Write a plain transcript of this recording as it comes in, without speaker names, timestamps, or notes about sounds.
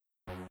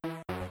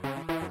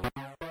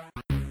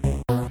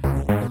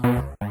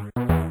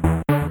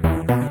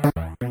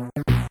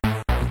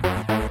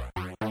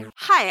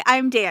Hi,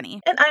 I'm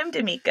Danny. And I'm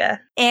Damika.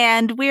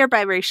 And we're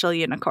biracial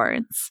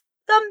unicorns.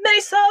 The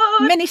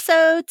Minisode!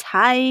 Minisode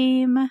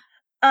time.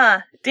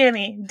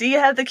 Danny, do you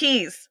have the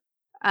keys?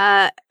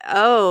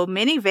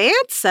 Minivan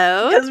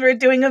so? Because we're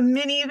doing a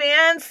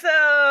minivan so.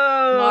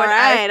 All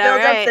right, I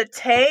filled up the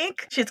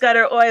tank. She's got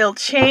her oil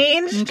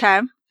changed.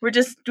 Okay. We're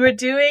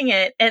doing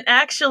it. And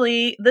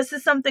actually, this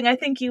is something I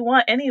think you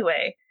want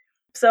anyway.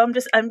 So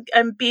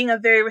I'm being a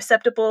very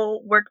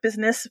receptible work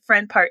business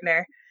friend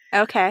partner.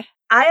 Okay.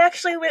 I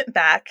actually went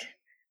back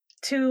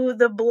to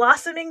the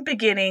blossoming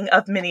beginning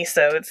of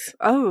minisodes.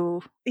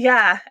 Oh.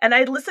 Yeah, and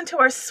I listened to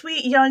our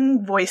sweet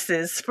young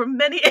voices from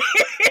many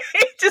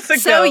ages ago.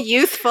 So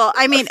youthful.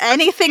 I mean,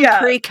 anything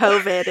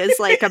pre-COVID is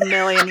like a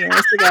million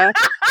years ago.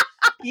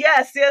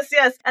 Yes.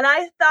 And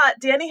I thought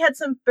Danny had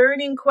some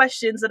burning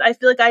questions that I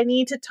feel like I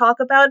need to talk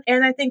about,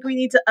 and I think we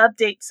need to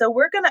update. So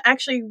we're going to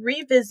actually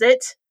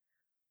revisit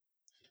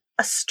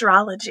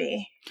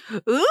astrology.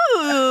 Ooh,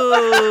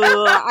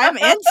 I'm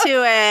into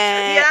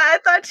it. Yeah, I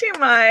thought you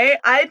might.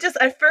 I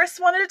first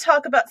wanted to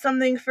talk about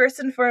something first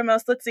and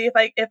foremost. Let's see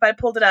if I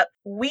pulled it up.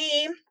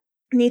 We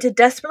need to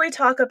desperately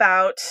talk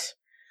about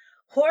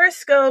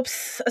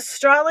horoscopes,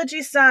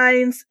 astrology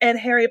signs, and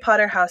Harry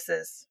Potter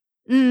houses.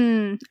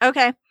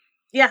 Okay.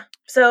 Yeah.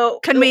 So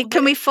can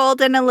we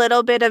fold in a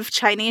little bit of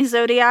Chinese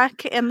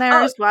zodiac in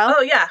there as well?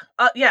 Oh yeah.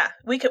 Yeah.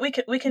 We can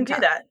do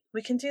that.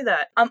 We can do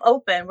that. I'm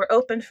open. We're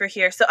open for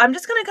here. So I'm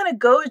just going to kind of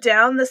go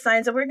down the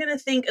signs, and we're going to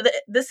think that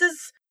this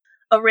is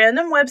a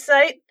random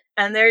website,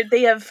 and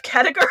they have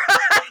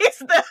categorized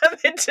them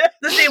into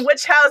to see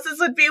which houses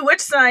would be which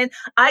sign.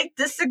 I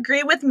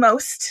disagree with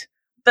most,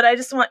 but I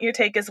just want your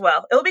take as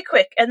well. It'll be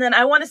quick, and then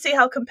I want to see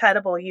how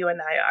compatible you and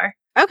I are.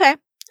 Okay.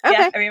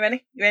 Yeah, are you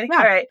ready? You ready? Yeah.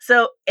 All right.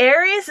 So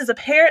Aries is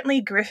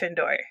apparently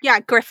Gryffindor. Yeah,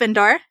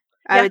 Gryffindor.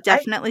 I would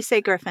definitely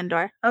say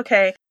Gryffindor.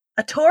 Okay.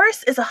 A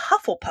Taurus is a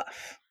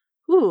Hufflepuff.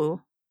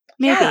 Ooh.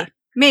 Maybe.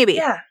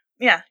 Yeah.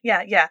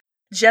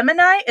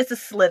 Gemini is a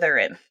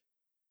Slytherin.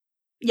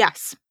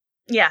 Yes.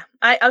 Yeah.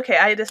 I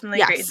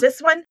definitely agree.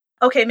 This one,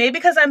 okay, maybe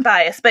because I'm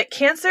biased, but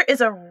Cancer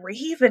is a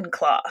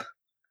Ravenclaw.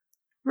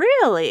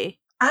 Really?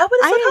 I would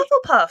have said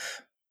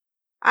Hufflepuff.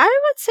 I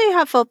would say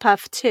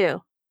Hufflepuff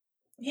too.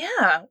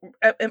 Yeah,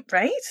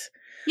 right?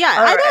 Yeah,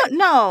 I don't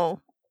know.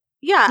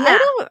 Yeah,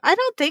 I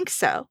don't think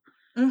so.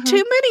 Mm-hmm.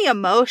 Too many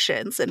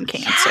emotions in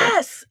Cancer.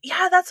 Yes.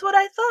 Yeah, that's what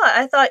I thought.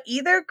 I thought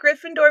either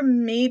Gryffindor,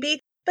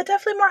 maybe, but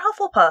definitely more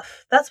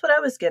Hufflepuff. That's what I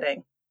was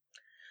getting.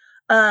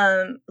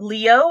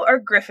 Leo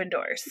or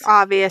Gryffindors?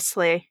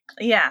 Obviously.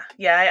 Yeah,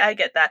 I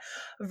get that.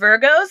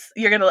 Virgos,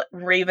 you're gonna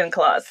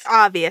Ravenclaws.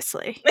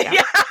 Obviously.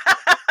 Yeah.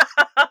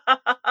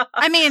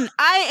 I mean,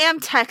 I am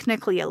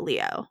technically a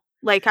Leo.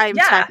 Like, I'm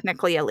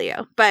technically a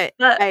Leo, but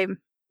I'm,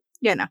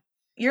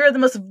 You're the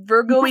most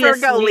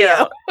Virgo-iest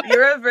Leo.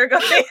 You're a Virgo.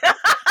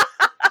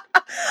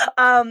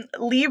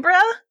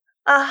 Libra,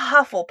 a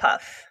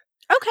Hufflepuff.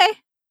 Okay.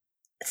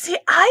 See,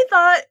 I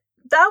thought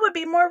that would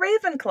be more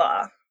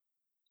Ravenclaw.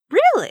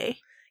 Really?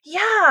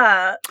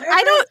 Yeah.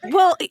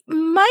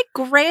 My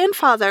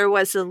grandfather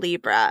was a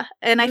Libra,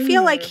 and I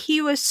feel like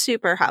he was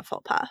super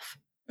Hufflepuff.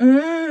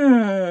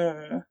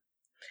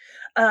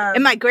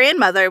 And my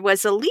grandmother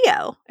was a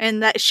Leo,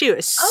 and that she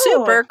was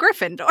super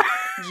Gryffindor.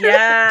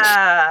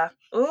 Yeah.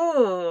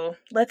 Ooh.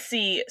 Let's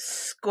see.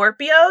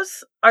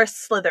 Scorpios are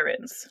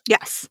Slytherins.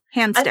 Yes,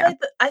 hands down.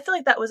 I feel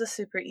like that was a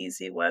super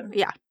easy one.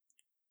 Yeah.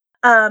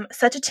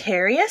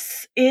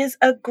 Sagittarius is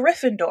a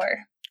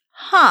Gryffindor.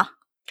 Huh.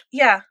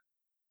 Yeah.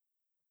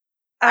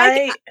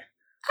 I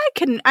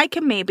can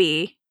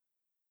maybe.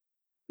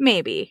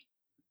 Maybe.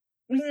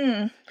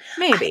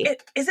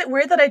 Is it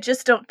weird that I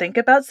just don't think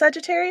about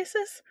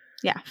Sagittariuses?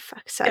 Yeah,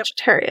 fuck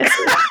Sagittarius.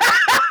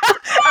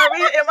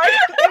 Am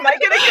I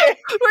gonna get?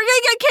 We're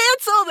gonna get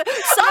canceled.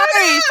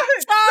 Sorry.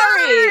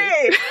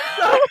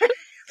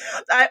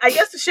 I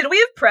guess, should we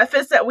have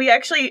prefaced that we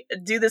actually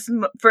do this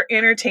for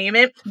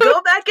entertainment?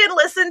 Go back and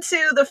listen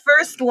to the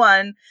first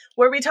one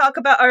where we talk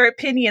about our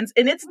opinions,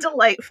 and it's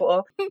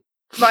delightful,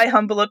 my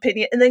humble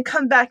opinion. And then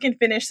come back and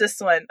finish this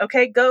one.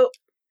 Okay, go.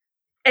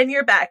 And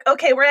you're back.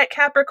 Okay, we're at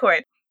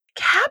Capricorn.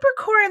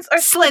 Capricorns are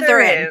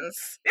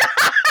Slytherins.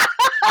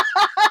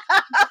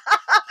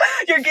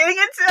 You're getting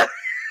into...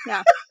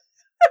 Yeah.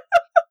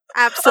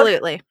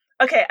 Absolutely.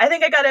 Okay, I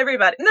think I got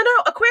everybody. No,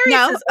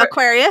 Aquarius.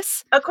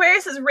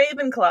 Aquarius is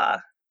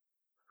Ravenclaw.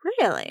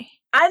 Really?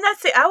 I'm not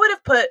saying... I would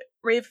have put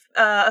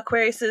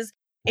Aquariuses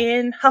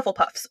in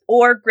Hufflepuffs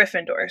or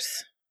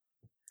Gryffindors.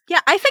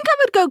 Yeah, I think I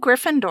would go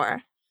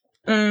Gryffindor.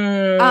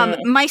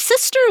 My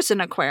sister's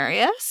an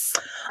Aquarius.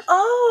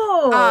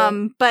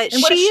 Oh. But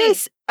she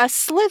is a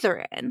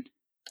Slytherin.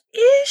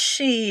 Is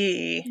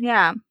she?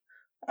 Yeah.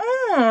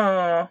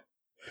 Oh.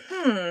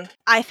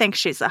 I think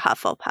she's a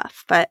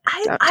Hufflepuff, but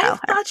I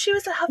thought she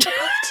was a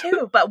Hufflepuff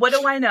too. But what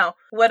do I know?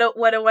 What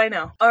do I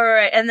know? All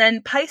right, and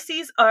then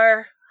Pisces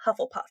are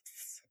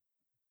Hufflepuffs.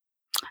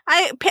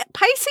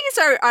 Pisces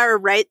are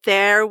right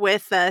there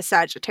with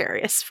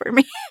Sagittarius for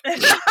me.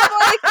 Those are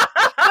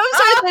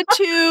the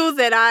two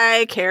that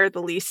I care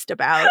the least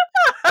about.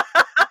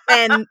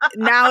 And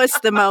now is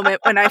the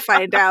moment when I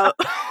find out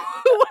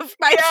who of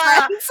my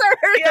friends are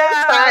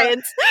those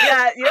signs.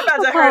 Yeah, you're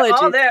about to hurt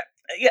all their...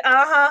 You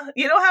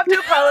don't have to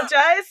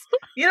apologize.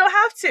 You don't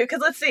have to, because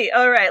let's see.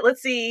 All right,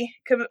 let's see.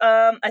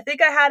 I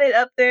think I had it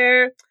up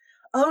there.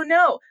 Oh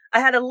no, I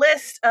had a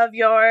list of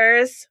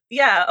yours.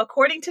 Yeah,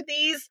 according to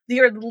these,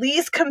 you're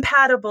least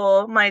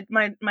compatible, my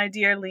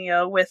dear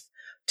Leo, with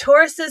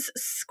Tauruses,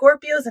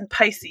 Scorpios, and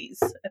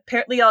Pisces.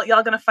 Apparently,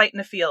 y'all gonna fight in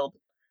the field.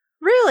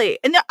 Really?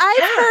 And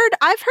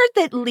I've heard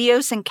that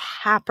Leos and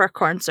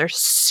Capricorns are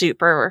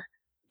super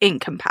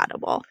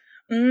incompatible.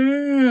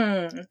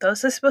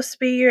 Those are supposed to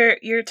be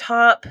your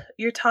top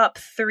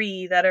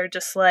 3 that are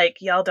just like,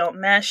 y'all don't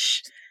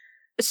mesh.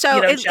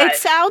 So it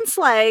sounds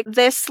like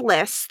this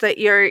list that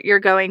you're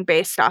going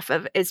based off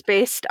of is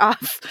based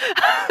off.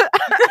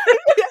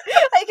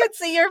 I can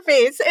see your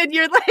face, and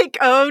you're like,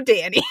 "Oh,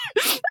 Danny."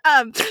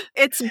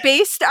 It's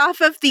based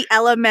off of the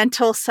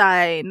elemental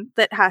sign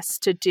that has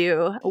to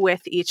do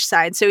with each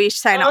sign. So each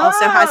sign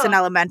also has an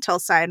elemental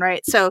sign,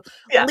 right? So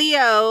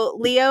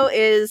Leo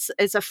is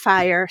a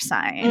fire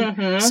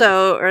sign,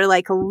 so or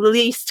like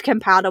least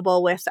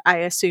compatible with, I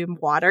assume,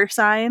 water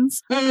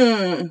signs.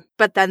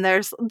 But then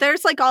there's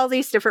like all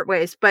these different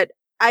ways. But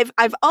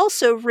I've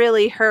also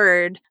really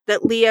heard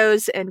that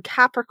Leos and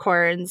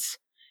Capricorns,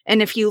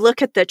 and if you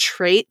look at the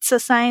traits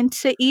assigned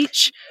to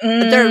each,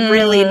 they're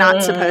really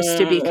not supposed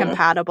to be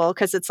compatible,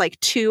 because it's like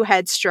 2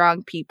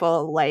 headstrong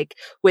people, like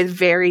with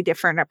very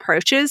different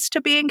approaches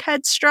to being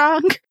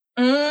headstrong.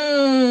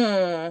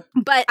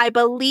 But I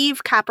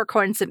believe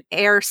Capricorn's an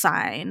air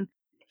sign.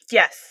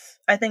 Yes,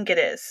 I think it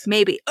is.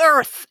 Maybe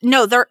Earth.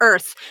 No, they're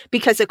Earth,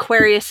 because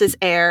Aquarius is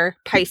air,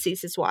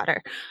 Pisces is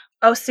water.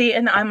 Oh, see,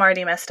 and I'm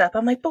already messed up.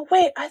 I'm like, but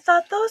wait, I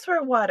thought those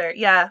were water.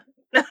 Yeah.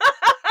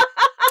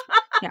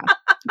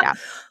 Yeah.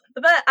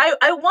 But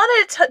I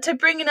wanted to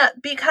bring it up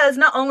because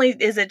not only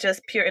is it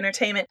just pure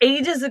entertainment.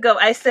 Ages ago,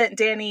 I sent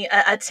Danny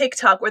a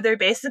TikTok where they're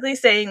basically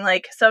saying,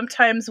 like,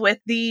 sometimes with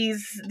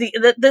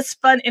this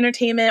fun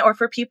entertainment, or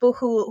for people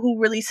who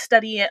really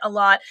study it a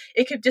lot,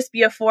 it could just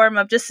be a form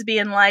of just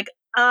being like,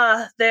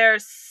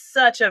 there's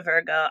such a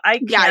Virgo. I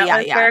can't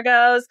with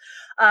Virgos.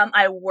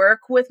 I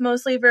work with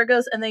mostly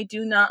Virgos, and they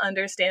do not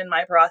understand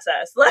my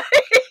process. Like,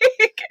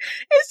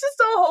 it's just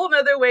a whole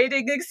nother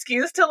waiting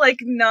excuse to like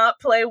not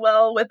play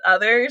well with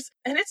others.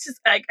 And it's just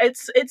like,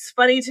 it's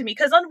funny to me,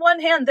 because on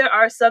one hand, there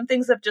are some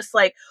things of just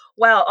like,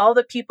 wow, all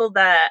the people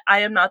that I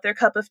am not their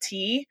cup of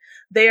tea,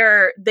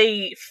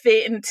 they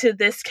fit into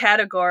this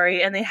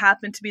category, and they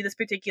happen to be this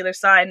particular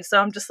sign.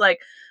 So I'm just like,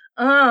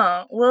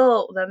 oh,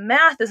 well, the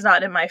math is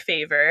not in my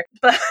favor,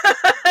 but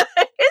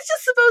it's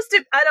just supposed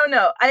to, I don't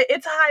know.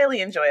 It's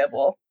highly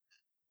enjoyable.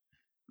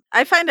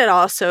 I find it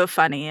all so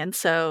funny and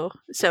so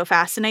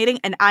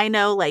fascinating. And I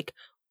know like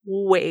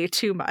way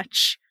too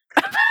much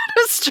about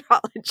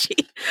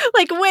astrology,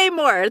 like way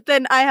more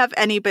than I have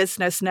any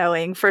business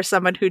knowing for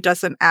someone who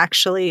doesn't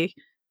actually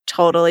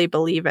totally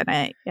believe in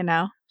it, you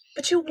know?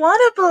 But you want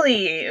to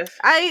believe.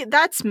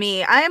 That's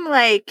me. I'm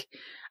like,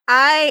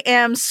 I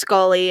am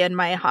Scully in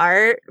my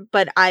heart,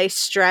 but I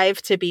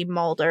strive to be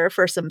Mulder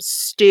for some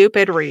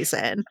stupid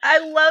reason. I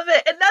love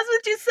it. And that's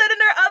what you said in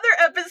our other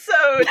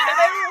episode. And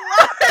I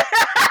love it.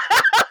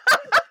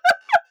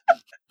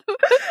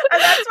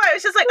 And that's why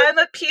it's just like, I'm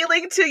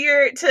appealing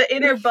to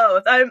inner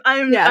both.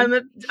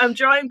 I'm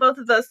drawing both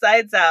of those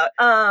sides out.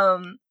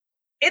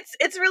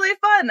 It's really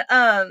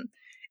fun.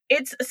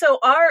 It's so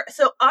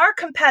our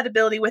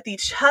compatibility with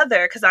each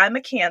other, because I'm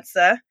a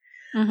Cancer.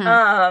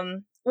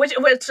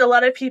 Which a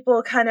lot of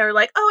people kind of are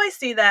like, oh, I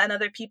see that, and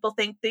other people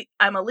think that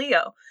I'm a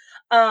Leo.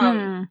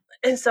 And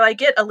so I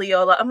get a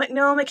Leo a lot. I'm like,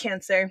 no, I'm a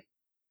Cancer.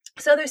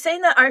 So they're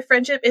saying that our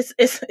friendship is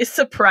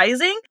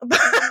surprising,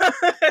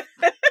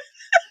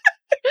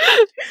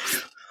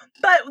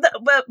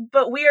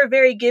 but we are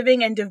very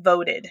giving and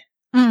devoted.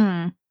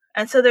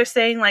 And so they're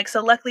saying, like,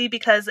 so luckily,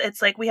 because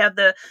it's like we have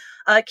the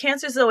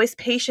Cancer is always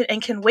patient and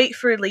can wait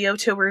for Leo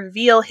to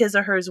reveal his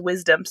or her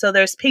wisdom. So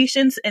there's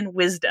patience and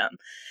wisdom.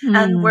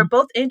 And we're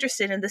both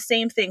interested in the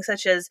same thing,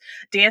 such as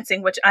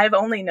dancing, which I've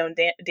only known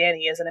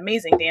Danny is an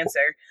amazing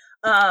dancer.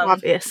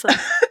 Obviously.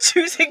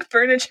 Choosing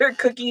furniture,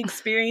 cooking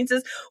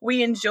experiences.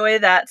 We enjoy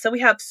that. So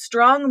we have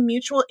strong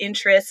mutual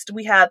interest.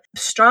 We have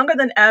stronger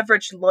than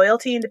average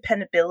loyalty and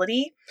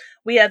dependability.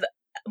 We have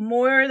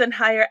more than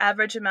higher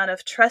average amount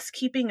of trust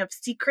keeping of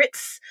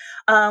secrets.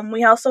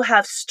 We also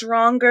have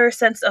stronger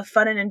sense of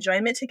fun and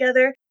enjoyment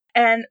together.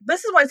 And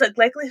this is why it's like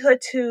likelihood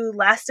to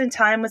last in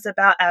time was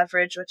about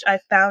average, which I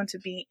found to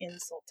be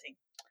insulting.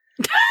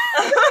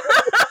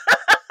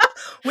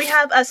 We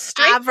have a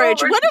straightforward...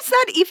 Average. What does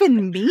that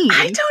even mean?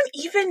 I don't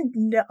even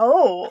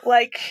know.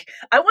 Like,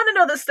 I want to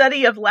know the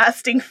study of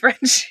lasting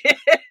friendships.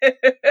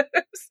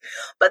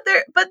 But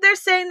they're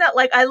saying that,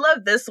 like, I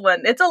love this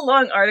one. It's a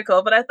long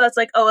article, but I thought it's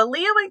like, oh, a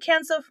Leo and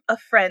Cancer of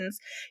friends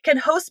can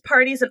host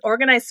parties and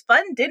organize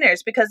fun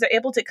dinners because they're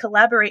able to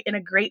collaborate in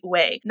a great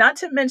way. Not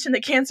to mention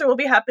that Cancer will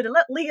be happy to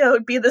let Leo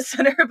be the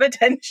center of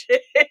attention.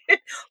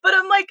 But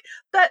I'm like, like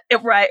that.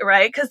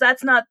 Right. Because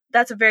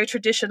that's a very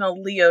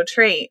traditional Leo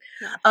trait.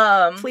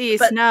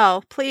 Please,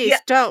 no, please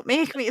don't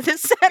make me the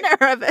center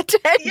of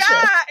attention.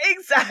 Yeah,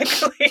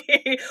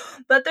 exactly.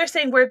 But they're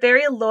saying we're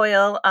very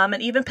loyal,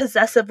 and even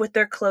possessive with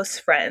their close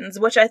friends,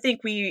 which I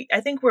think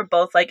we're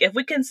both like, if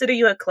we consider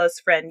you a close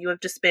friend, you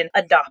have just been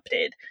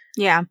adopted.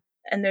 Yeah.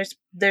 And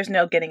there's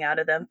no getting out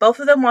of them. Both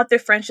of them want their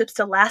friendships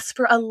to last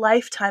for a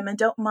lifetime and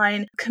don't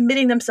mind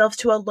committing themselves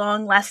to a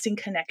long-lasting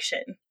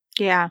connection.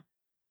 Yeah.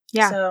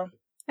 Yeah. So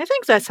I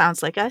think that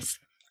sounds like us.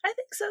 I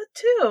think so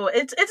too.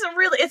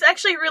 It's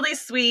actually really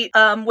sweet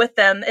with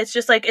them. It's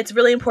just like, it's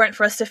really important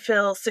for us to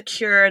feel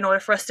secure in order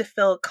for us to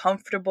feel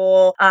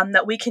comfortable,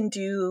 that we can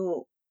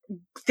do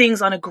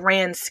things on a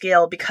grand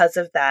scale because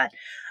of that.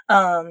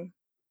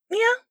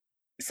 Yeah.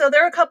 So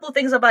there are a couple of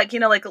things about,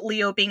 like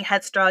Leo being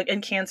headstrong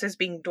and Cancers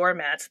being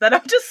doormats that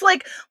I'm just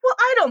like, well,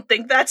 I don't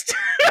think that's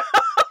true.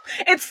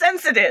 It's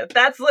sensitive.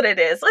 That's what it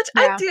is. Which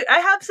I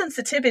have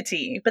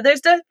sensitivity, but there's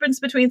a difference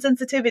between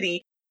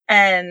sensitivity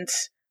and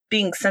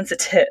being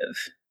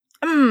sensitive.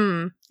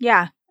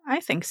 Yeah, I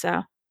think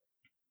so.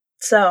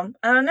 So,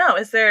 I don't know.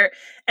 Is there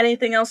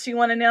anything else you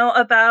want to know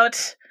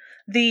about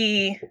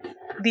the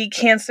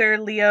Cancer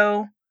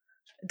Leo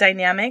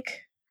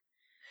dynamic?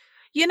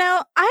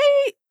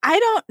 I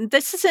don't,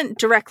 this isn't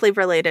directly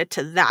related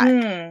to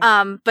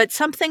that. But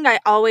something I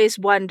always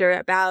wonder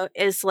about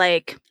is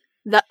like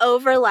the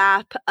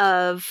overlap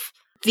of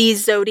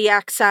these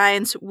zodiac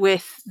signs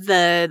with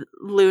the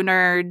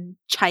lunar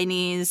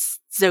Chinese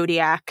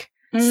zodiac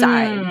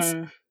signs.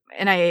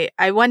 And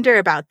I wonder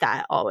about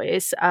that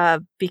always,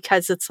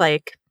 because it's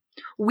like,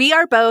 we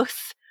are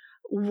both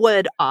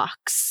wood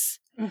ox,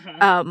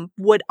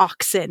 wood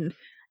oxen.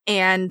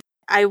 And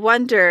I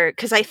wonder,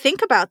 because I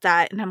think about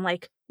that and I'm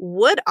like,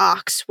 wood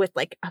ox with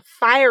like a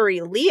fiery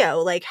Leo,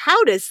 like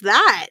how does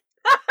that?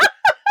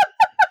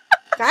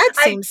 That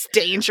seems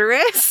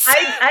dangerous.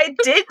 I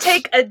did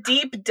take a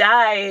deep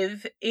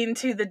dive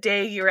into the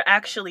day you were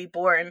actually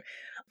born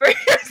for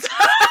your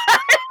sign.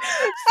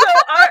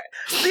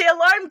 So the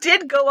alarm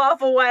did go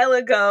off a while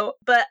ago,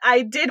 but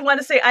I did want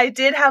to say I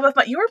did have a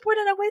fun. You were born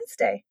on a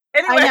Wednesday.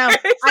 Anyway,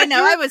 I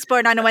know. I was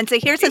born on a Wednesday.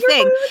 Here's the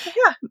thing.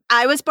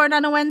 I was born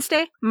on a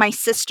Wednesday. My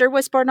sister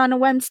was born on a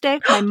Wednesday.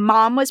 My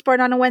mom was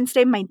born on a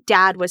Wednesday. My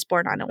dad was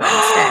born on a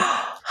Wednesday.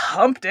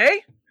 Hump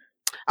day.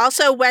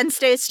 Also,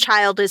 Wednesday's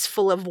child is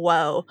full of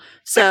woe.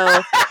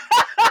 So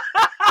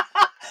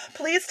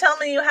please tell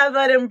me you have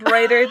that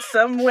embroidered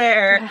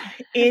somewhere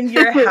in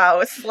your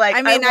house. Like,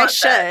 I mean, I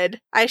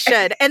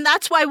should. And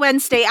that's why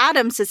Wednesday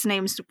Addams is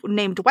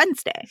named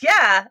Wednesday.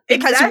 Yeah,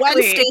 because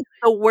Wednesday is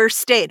the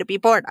worst day to be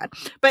born on.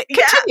 But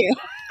continue.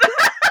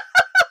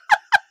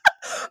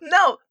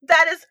 No,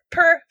 that is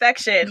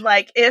perfection.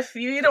 Like, if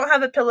you don't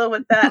have a pillow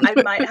with that,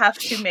 I might have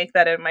to make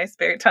that in my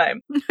spare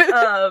time.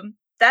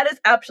 That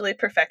is absolutely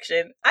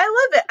perfection. I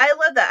love it. I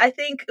love that. I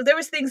think there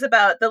was things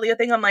about the Leo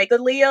thing. I'm like,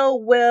 the Leo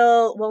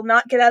will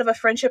not get out of a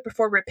friendship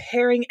before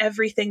repairing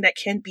everything that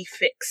can be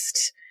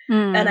fixed.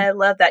 And I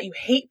love that. You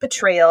hate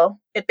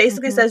betrayal. It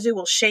basically says you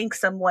will shank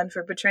someone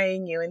for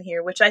betraying you in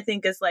here, which I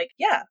think is like,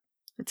 yeah.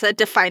 It's a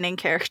defining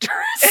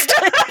characteristic.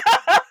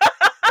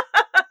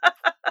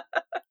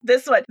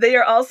 This one. They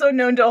are also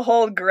known to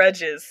hold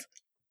grudges.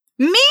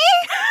 Me?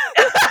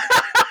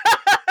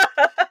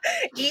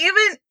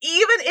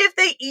 Even if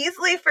they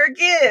easily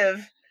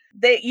forgive,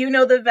 you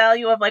know the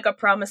value of like a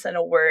promise and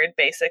a word,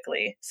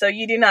 basically. So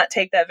you do not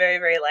take that very,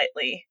 very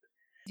lightly.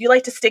 You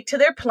like to stick to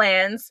their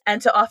plans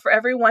and to offer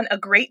everyone a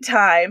great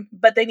time,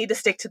 but they need to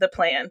stick to the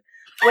plan.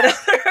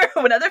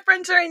 When other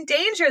friends are in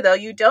danger, though,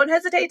 you don't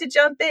hesitate to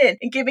jump in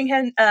and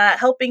giving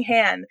helping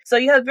hand. So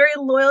you have very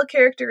loyal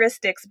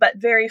characteristics, but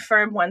very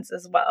firm ones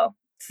as well.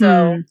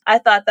 So I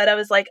thought that I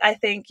was like, I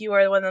think you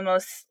are one of the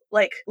most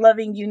like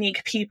loving,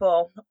 unique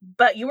people,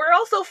 but you were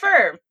also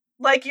firm.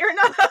 Like, you're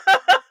not.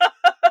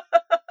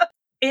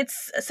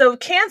 So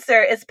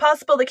Cancer, it's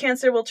possible the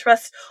Cancer will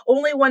trust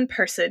only one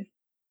person.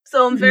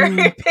 So I'm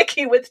very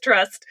picky with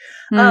trust.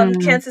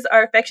 Cancers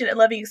are affectionate and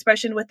loving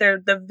expression with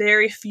the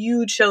very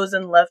few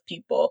chosen love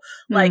people.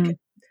 Like,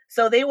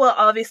 so they will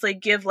obviously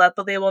give love,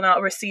 but they will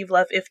not receive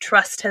love if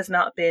trust has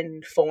not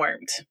been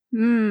formed.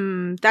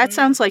 That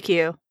sounds like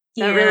you.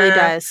 That really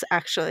does,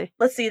 actually.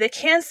 Let's see. The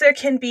Cancer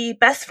can be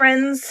best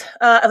friends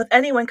with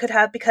anyone could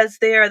have because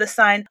they are the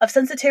sign of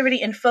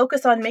sensitivity and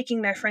focus on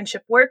making their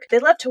friendship work. They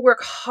love to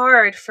work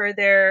hard for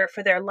their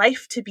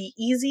life to be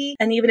easy.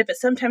 And even if it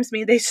sometimes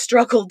means they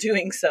struggle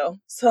doing so.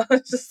 So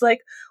it's just like,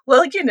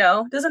 well,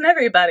 doesn't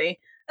everybody?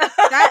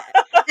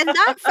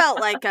 That felt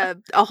like a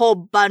whole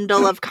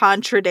bundle of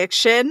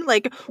contradiction.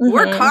 Like,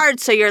 work hard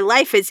so your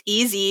life is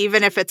easy,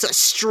 even if it's a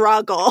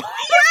struggle.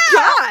 Yeah.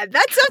 God,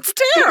 that sounds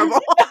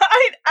terrible.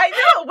 I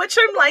know, which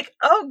I'm like,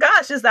 oh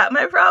gosh, is that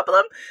my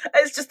problem?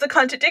 It's just a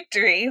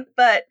contradictory.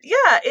 But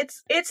yeah,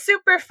 it's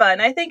super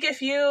fun. I think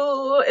if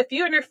you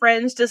and your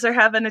friends just are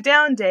having a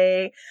down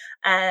day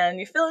and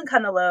you're feeling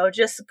kind of low,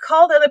 just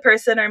call the other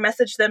person or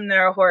message them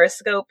their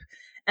horoscope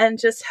and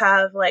just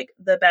have like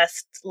the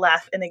best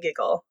laugh and a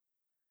giggle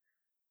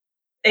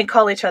and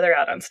call each other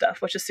out on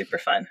stuff, which is super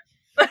fun.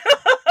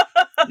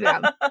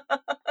 Yeah.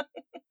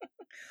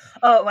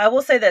 Oh, I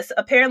will say this.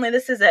 Apparently,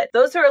 this is it.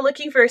 Those who are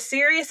looking for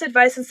serious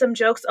advice and some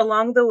jokes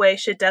along the way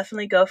should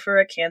definitely go for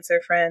a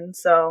cancer friend.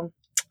 So,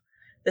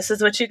 this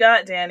is what you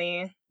got,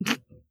 Danny.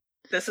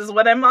 This is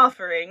what I'm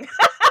offering.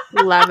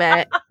 Love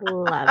it.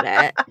 Love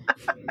it.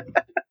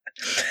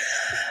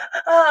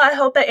 I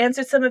hope that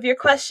answered some of your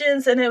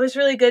questions, and it was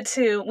really good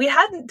too. We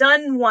hadn't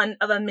done one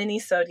of a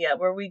mini-sode yet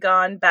where we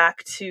gone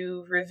back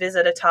to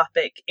revisit a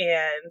topic,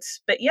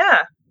 but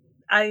yeah,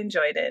 I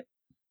enjoyed it.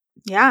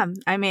 Yeah,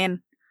 I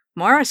mean,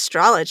 more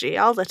astrology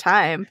all the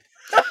time.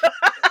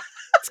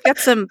 Let's get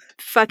some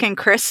fucking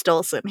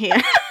crystals in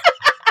here.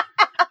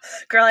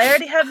 Girl, I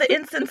already have the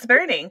incense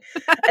burning.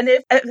 And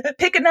if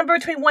pick a number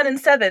between 1 and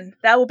 7,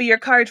 that will be your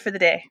card for the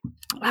day.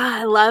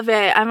 I love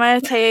it. I'm going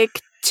to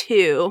take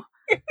 2.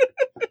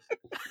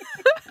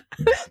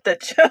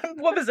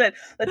 What was it?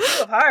 The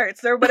 2 of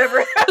Hearts or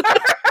whatever.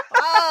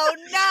 Oh,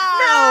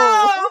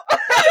 no!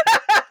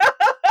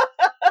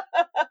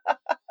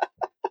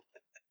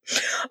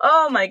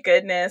 Oh, my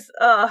goodness.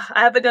 Oh, I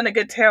haven't done a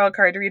good tarot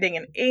card reading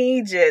in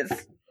ages.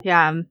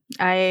 Yeah,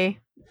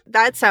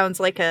 that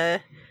sounds like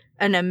an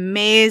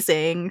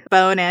amazing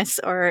bonus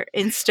or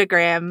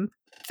Instagram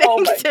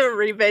thing to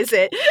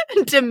revisit.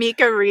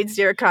 Damika reads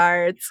your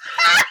cards.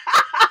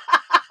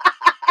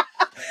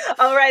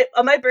 All right,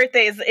 my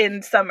birthday is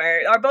in summer.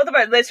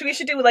 We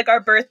should do like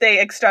our birthday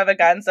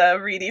extravaganza,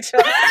 read each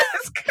other.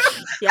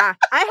 Yeah,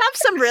 I have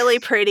some really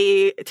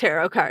pretty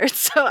tarot cards.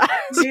 So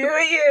do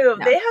you?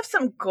 Yeah. They have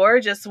some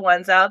gorgeous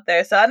ones out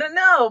there. So I don't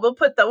know. We'll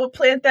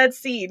plant that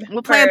seed.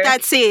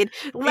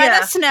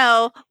 Let us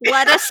know.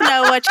 Let us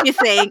know what you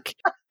think.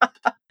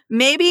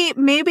 Maybe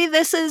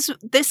this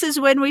is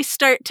when we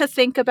start to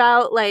think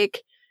about,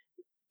 like,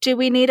 do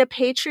we need a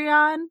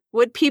Patreon?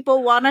 Would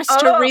people want us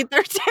to read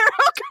their tarot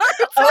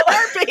cards on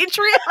our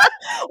Patreon?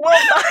 Well,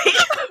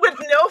 with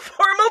no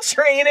formal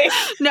training.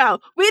 No,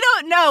 we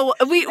don't know.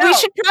 We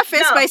should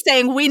preface by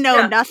saying we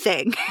know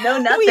nothing. No,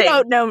 nothing. We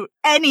don't know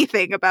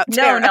anything about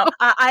tarot. No.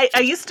 I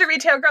used to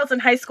read tarot girls in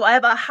high school. I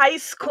have a high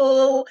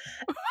school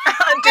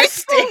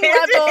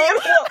understanding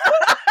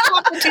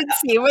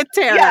competency with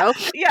tarot.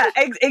 Yeah,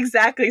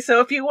 exactly.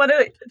 So if you want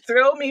to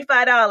throw me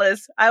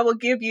 $5, I will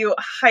give you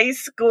high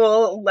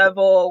school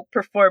level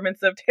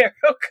performance of tarot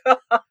cards.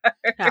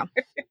 Yeah.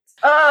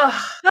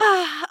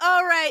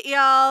 All right,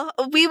 y'all.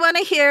 We want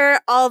to hear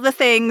all the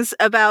things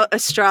about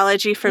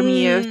astrology from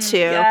you too.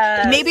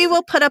 Yes. Maybe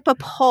we'll put up a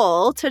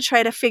poll to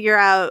try to figure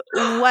out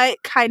what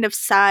kind of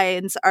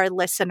signs our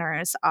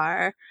listeners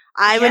are.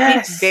 I would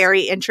be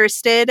very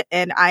interested,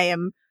 and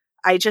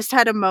I just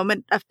had a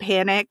moment of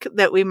panic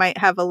that we might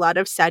have a lot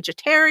of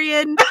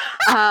Sagittarian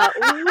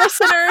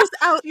listeners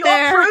out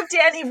there. You'll prove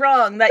Danny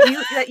wrong, that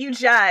you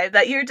jive,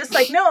 that you're just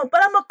like, no,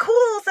 but I'm a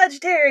cool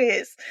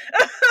Sagittarius.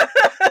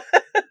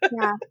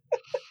 Yeah.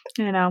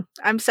 You know,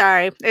 I'm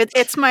sorry.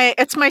 It's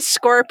my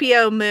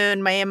Scorpio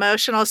moon. My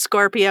emotional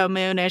Scorpio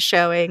moon is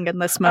showing in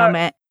this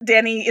moment.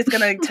 Danny is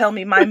going to tell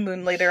me my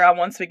moon later on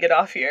once we get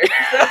off here.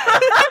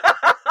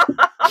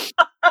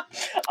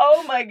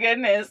 Oh my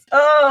goodness.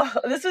 Oh,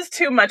 this is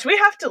too much. We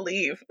have to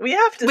leave. We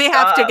have to go. We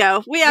have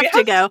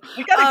to go.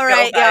 We gotta All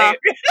right, y'all.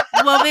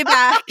 We'll be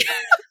back.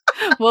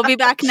 We'll be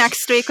back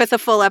next week with a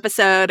full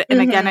episode,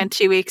 and again in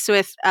 2 weeks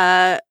with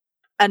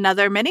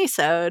another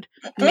mini-sode.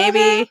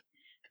 Maybe.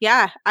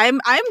 Yeah,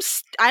 I'm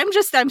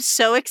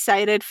so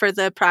excited for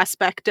the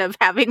prospect of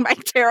having my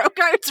tarot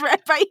cards read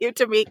by you,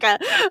 Damika.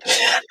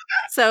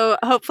 So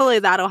hopefully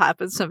that'll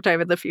happen sometime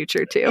in the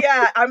future too.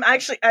 Yeah, I'm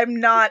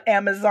not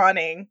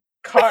Amazoning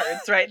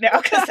cards right now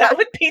because that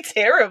would be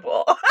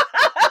terrible.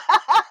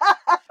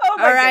 All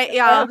right,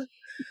 y'all.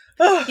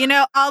 You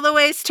know, all the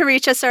ways to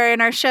reach us are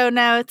in our show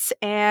notes,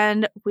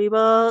 and we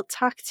will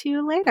talk to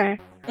you later.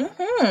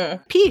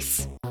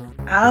 Peace.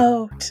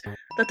 Out.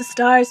 Let the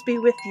stars be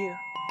with you.